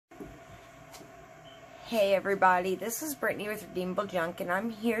Hey everybody, this is Brittany with Redeemable Junk, and I'm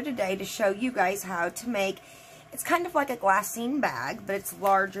here today to show you guys how to make, it's kind of like a glassine bag, but it's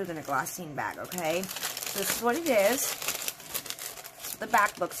larger than a glassine bag, okay? So this is what it is. That's what the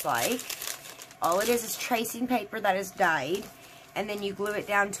back looks like. All it is tracing paper that is dyed, and then you glue it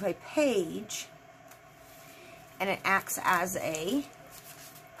down to a page, and it acts as a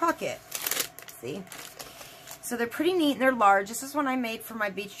pocket. See? So they're pretty neat and they're large. This is one I made for my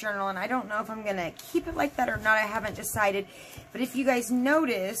beach journal, and I don't know if I'm going to keep it like that or not. I haven't decided. But if you guys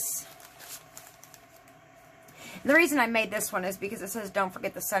notice, the reason I made this one is because it says don't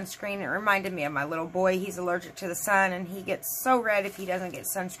forget the sunscreen. It reminded me of my little boy. He's allergic to the sun, and he gets so red if he doesn't get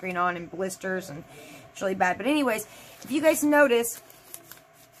sunscreen on, and blisters, and it's really bad. But anyways, if you guys notice,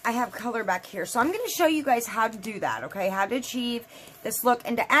 I have color back here. So I'm going to show you guys how to do that, okay? How to achieve this look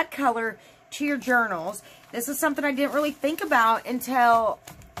and to add color to your journals. This is something I didn't really think about until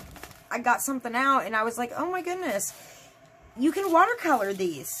I got something out, and I was like, oh my goodness, you can watercolor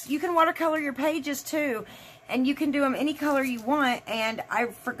these. You can watercolor your pages too, and you can do them any color you want. And I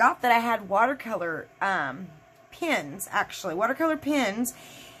forgot that I had watercolor pens, actually, watercolor pens,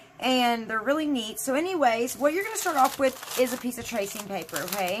 and they're really neat. So anyways, what you're going to start off with is a piece of tracing paper,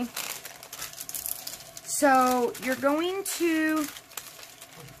 okay? So you're going to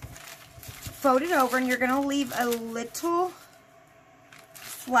fold it over, and you're going to leave a little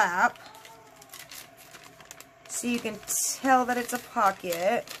flap so you can tell that it's a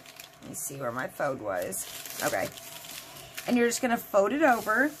pocket. Let me see where my fold was. Okay. And you're just going to fold it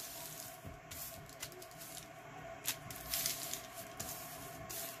over.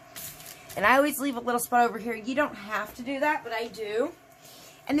 And I always leave a little spot over here. You don't have to do that, but I do.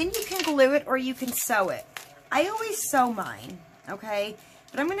 And then you can glue it or you can sew it. I always sew mine, okay?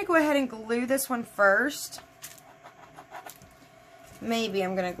 But I'm going to go ahead and glue this one first. Maybe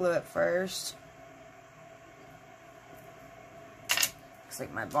I'm going to glue it first. Looks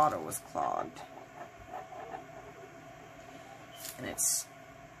like my bottle was clogged. And it's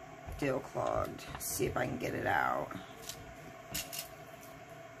still clogged. Let's see if I can get it out.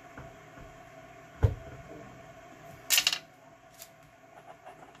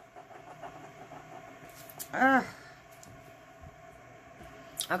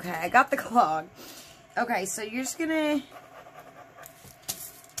 Okay, I got the clog. Okay, so you're just gonna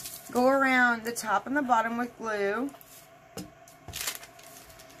go around the top and the bottom with glue,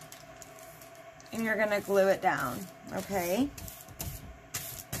 and you're gonna glue it down, okay?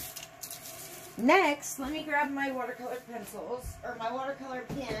 Next, let me grab my watercolor pencils, or my watercolor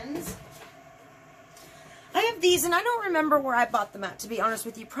pens. I have these, and I don't remember where I bought them at, to be honest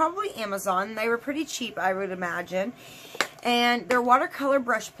with you. Probably Amazon. They were pretty cheap, I would imagine. And they're watercolor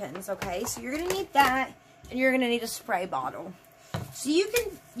brush pens, okay? So you're going to need that, and you're going to need a spray bottle. So you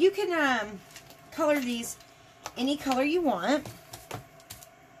can color these any color you want.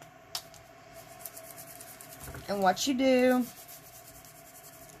 And what you do...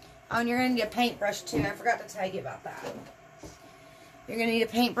 Oh, and you're going to need a paintbrush, too. I forgot to tell you about that. You're going to need a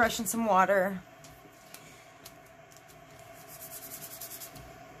paintbrush and some water.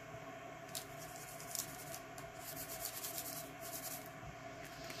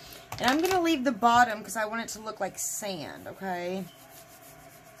 And I'm going to leave the bottom because I want it to look like sand, okay?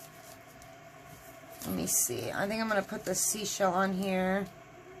 Let me see. I think I'm going to put the seashell on here.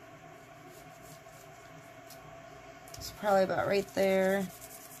 It's probably about right there.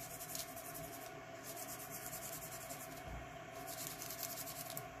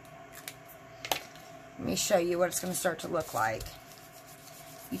 Let me show you what it's going to start to look like.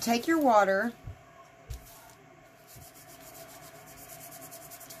 You take your water.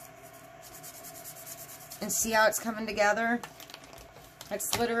 And see how it's coming together?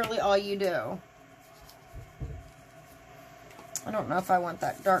 That's literally all you do. I don't know if I want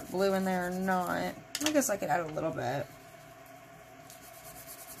that dark blue in there or not. I guess I could add a little bit.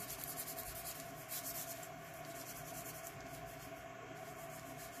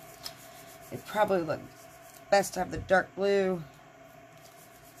 It'd probably look best to have the dark blue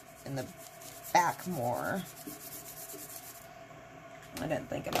in the back more. I didn't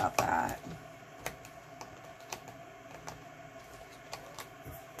think about that.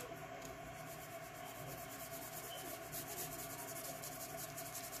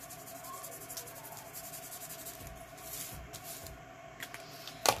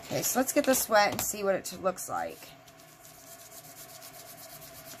 Okay, so let's get this wet and see what it looks like.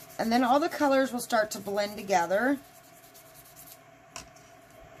 And then all the colors will start to blend together.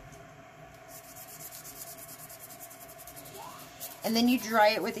 And then you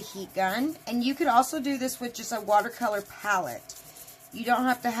dry it with a heat gun. And you could also do this with just a watercolor palette. You don't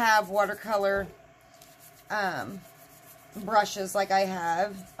have to have watercolor brushes like I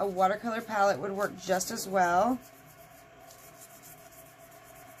have. A watercolor palette would work just as well.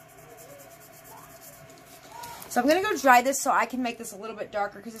 So I'm going to go dry this so I can make this a little bit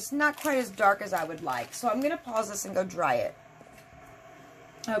darker because it's not quite as dark as I would like. So I'm going to pause this and go dry it.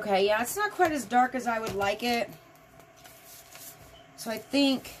 Okay, yeah, it's not quite as dark as I would like it. So I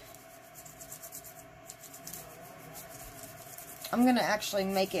think I'm going to actually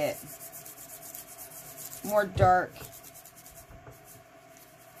make it more dark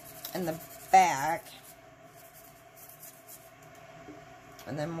in the back.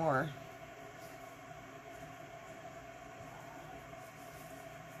 And then more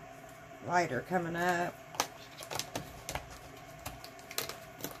lighter coming up.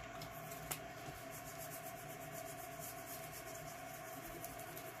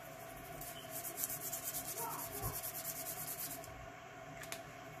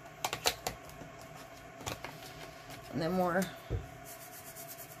 And then more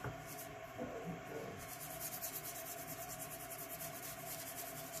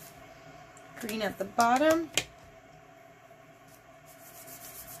green at the bottom.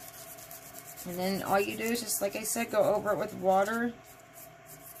 And then all you do is just, like I said, go over it with water.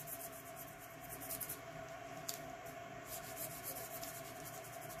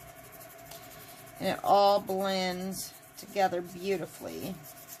 And it all blends together beautifully.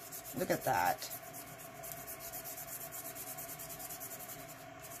 Look at that.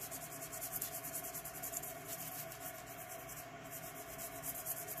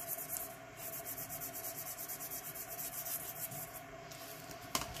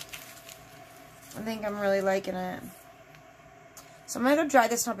 I think I'm really liking it. So I'm going to go dry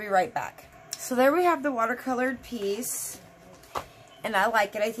this and I'll be right back. So there we have the watercolored piece. And I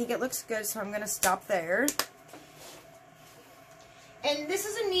like it. I think it looks good, so I'm going to stop there. And this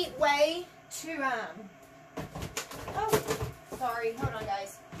is a neat way to, oh, sorry. Hold on,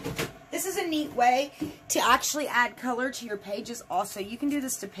 guys. This is a neat way to actually add color to your pages also. You can do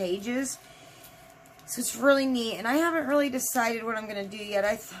this to pages. So it's really neat. And I haven't really decided what I'm going to do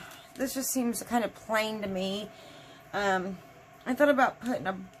yet. This just seems kind of plain to me. I thought about putting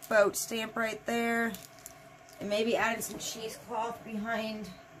a boat stamp right there. And maybe adding some cheesecloth behind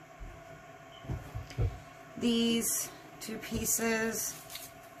these two pieces.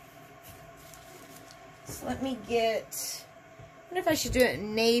 So let me get... I wonder if I should do it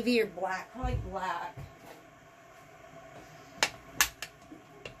in navy or black. Probably black.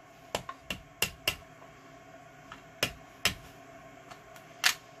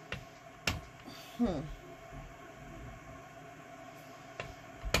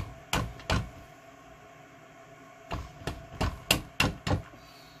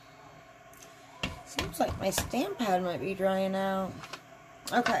 Seems like my stamp pad might be drying out.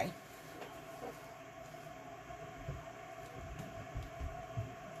 Okay.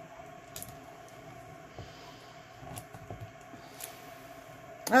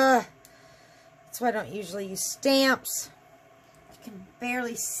 That's why I don't usually use stamps. You can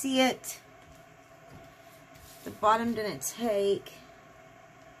barely see it. The bottom didn't take.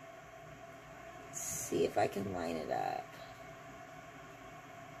 Let's see if I can line it up.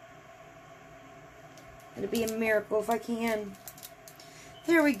 It'll be a miracle if I can.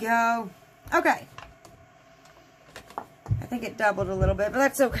 There we go. Okay. I think it doubled a little bit, but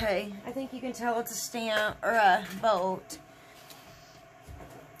that's okay. I think you can tell it's a stamp or a boat.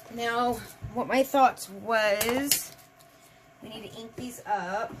 Now, what my thoughts was, we need to ink these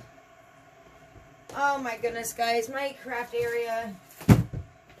up. Oh my goodness, guys. My craft area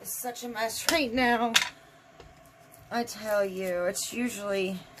is such a mess right now. I tell you, it's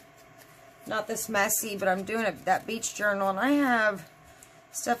usually not this messy, but I'm doing that beach journal, and I have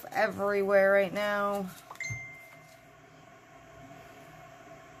stuff everywhere right now.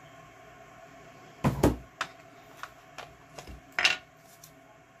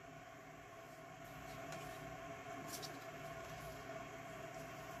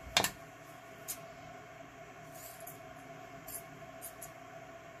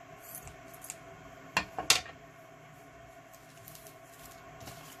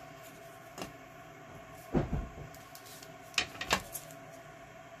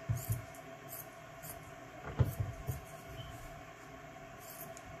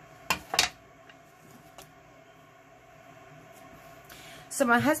 So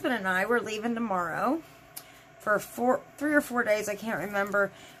my husband and I, we're leaving tomorrow for 3 or 4 days. I can't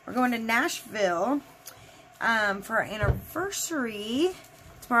remember. We're going to Nashville for our anniversary.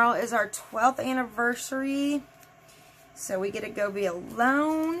 Tomorrow is our 12th anniversary. So we get to go be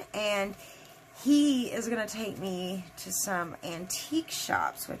alone. And he is going to take me to some antique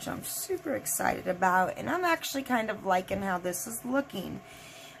shops, which I'm super excited about. And I'm actually kind of liking how this is looking.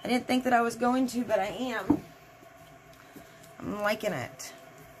 I didn't think that I was going to, but I am. I'm liking it.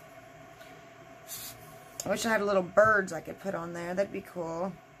 I wish I had little birds I could put on there. That'd be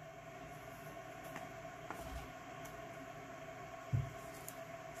cool.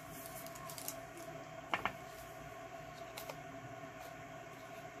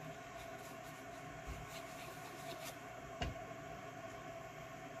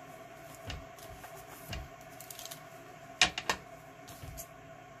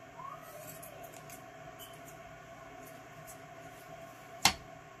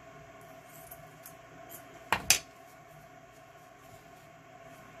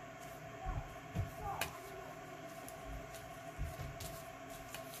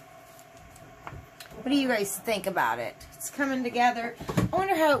 What do you guys think about it? It's coming together. I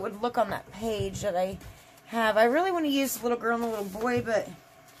wonder how it would look on that page that I have. I really want to use the little girl and the little boy, but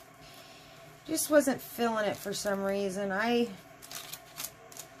just wasn't feeling it for some reason. I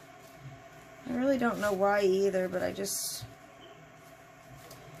really don't know why either, but I just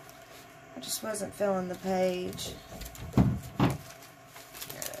wasn't feeling the page.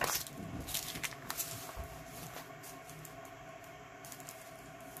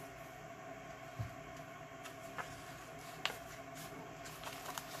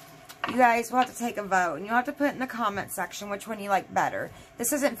 You guys will have to take a vote, and you'll have to put in the comment section which one you like better.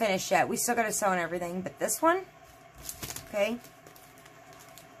 This isn't finished yet. We still got to sew and everything, but this one, okay,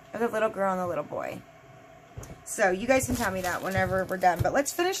 or the little girl and the little boy. So you guys can tell me that whenever we're done. But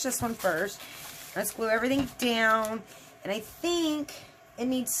let's finish this one first. Let's glue everything down, and I think it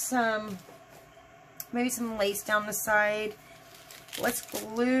needs some, maybe some lace down the side. Let's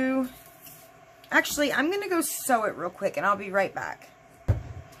glue. Actually, I'm going to go sew it real quick, and I'll be right back.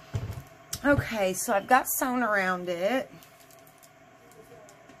 Okay, so I've got sewn around it.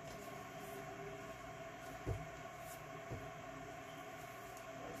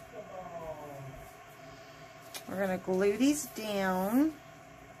 We're going to glue these down.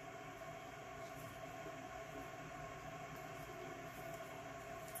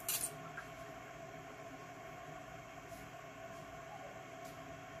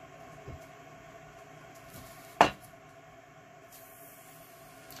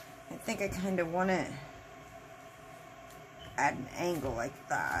 I think I kind of want to add an angle like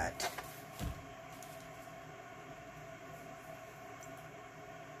that.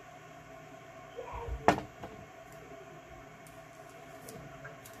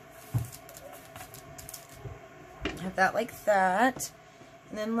 Have that like that.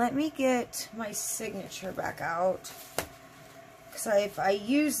 And then let me get my signature back out. Because if I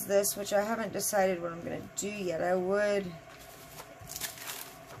use this, which I haven't decided what I'm going to do yet, I would...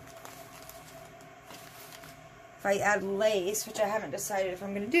 If I add lace, which I haven't decided if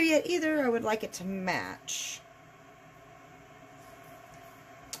I'm going to do yet either, I would like it to match.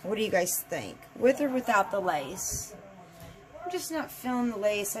 What do you guys think? With or without the lace? I'm just not feeling the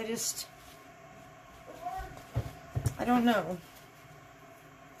lace. I don't know.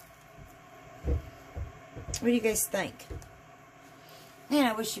 What do you guys think? Man,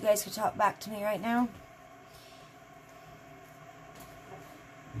 I wish you guys could talk back to me right now.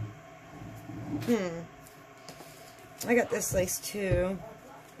 I got this lace too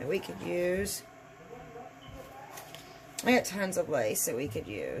that we could use. I got tons of lace that we could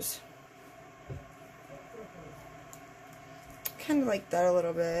use. Kind of like that a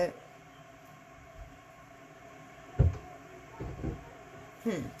little bit.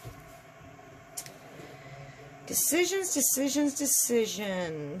 Decisions, decisions,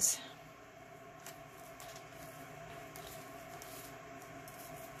 decisions.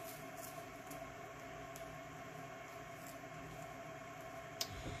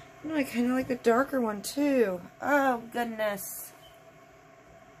 No, I kind of like the darker one too. Oh, goodness.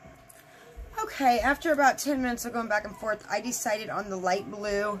 Okay, after about 10 minutes of going back and forth, I decided on the light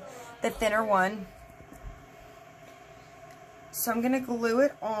blue, the thinner one. So I'm going to glue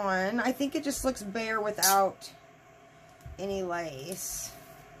it on. I think it just looks bare without any lace.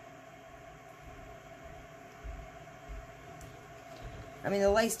 I mean, the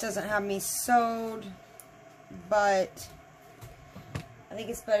lace doesn't have me sewed, but I think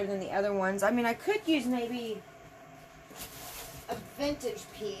it's better than the other ones. I mean, I could use maybe a vintage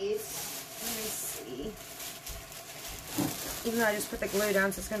piece. Let me see. Even though I just put the glue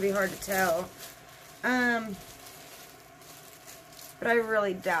down, so it's going to be hard to tell. But I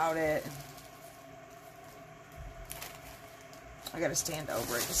really doubt it. I got to stand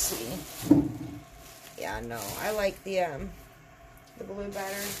over it to see. Yeah, no. I like the blue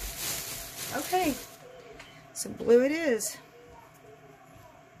better. Okay, so blue it is.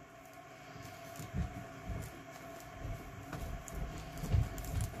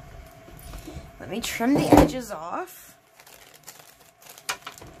 Let me trim the edges off.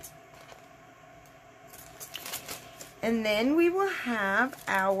 And then we will have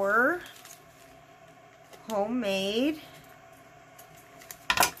our homemade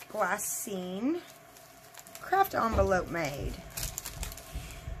glassine craft envelope made.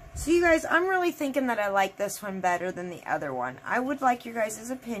 So you guys, I'm really thinking that I like this one better than the other one. I would like your guys'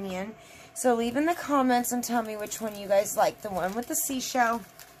 opinion. So leave in the comments and tell me which one you guys like. The one with the seashell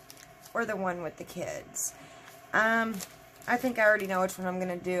or the one with the kids. I think I already know which one I'm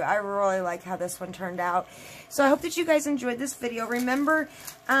going to do. I really like how this one turned out. So I hope that you guys enjoyed this video. Remember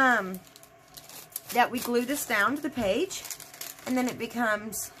that we glue this down to the page, and then it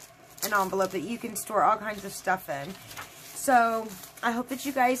becomes an envelope that you can store all kinds of stuff in. So I hope that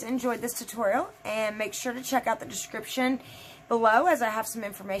you guys enjoyed this tutorial, and make sure to check out the description below as I have some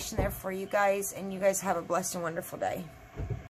information there for you guys, and you guys have a blessed and wonderful day.